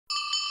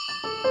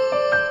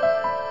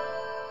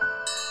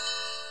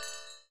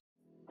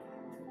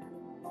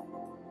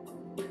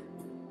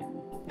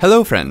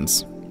Hello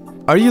friends!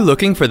 Are you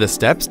looking for the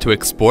steps to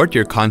export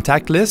your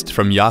contact list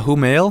from Yahoo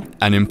Mail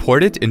and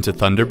import it into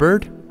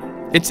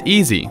Thunderbird? It's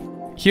easy.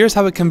 Here's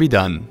how it can be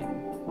done.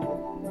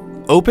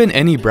 Open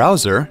any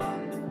browser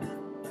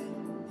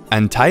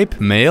and type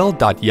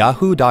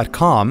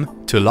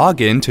mail.yahoo.com to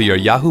log in to your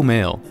Yahoo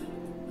Mail.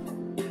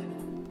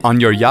 On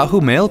your Yahoo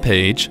Mail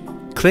page,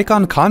 click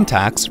on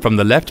Contacts from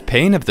the left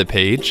pane of the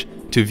page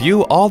to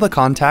view all the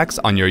contacts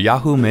on your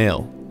Yahoo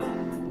Mail.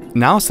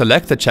 Now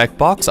select the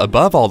checkbox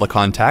above all the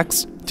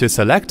contacts to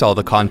select all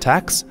the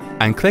contacts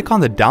and click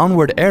on the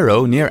downward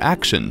arrow near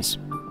Actions.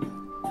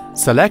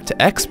 Select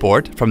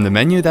Export from the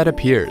menu that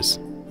appears.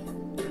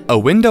 A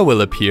window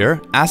will appear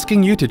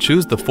asking you to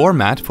choose the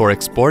format for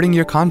exporting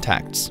your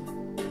contacts.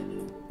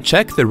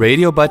 Check the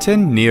radio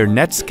button near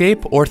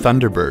Netscape or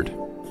Thunderbird.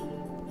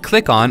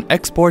 Click on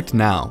Export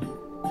Now.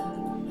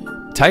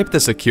 Type the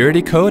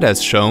security code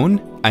as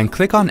shown and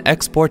click on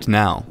Export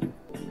Now.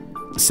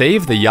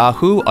 Save the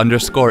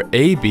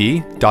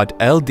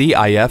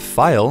yahoo_ab.ldif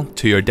file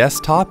to your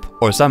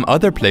desktop or some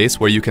other place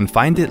where you can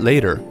find it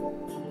later.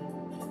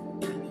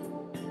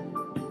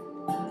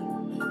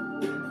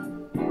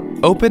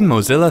 Open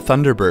Mozilla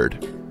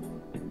Thunderbird.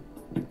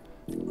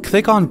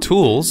 Click on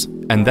Tools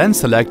and then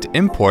select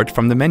Import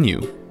from the menu.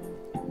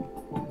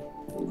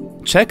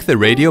 Check the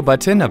radio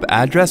button of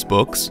Address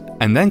Books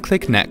and then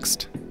click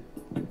Next.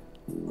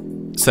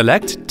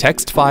 Select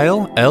Text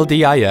File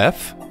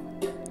LDIF,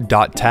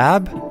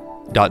 .tab,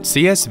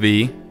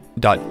 .csv,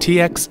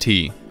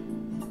 .txt.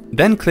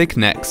 Then click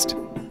Next.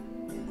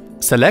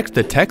 Select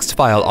the text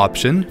file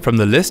option from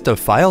the list of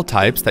file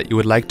types that you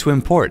would like to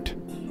import.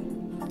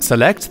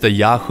 Select the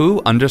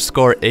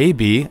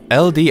yahoo_ab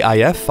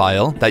LDIF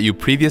file that you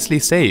previously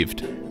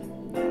saved.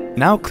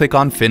 Now click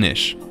on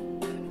Finish.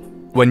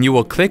 When you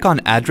will click on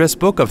Address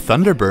Book of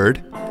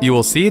Thunderbird, you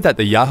will see that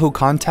the Yahoo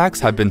contacts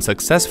have been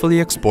successfully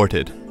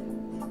exported.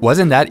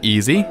 Wasn't that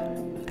easy?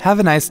 Have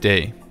a nice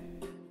day.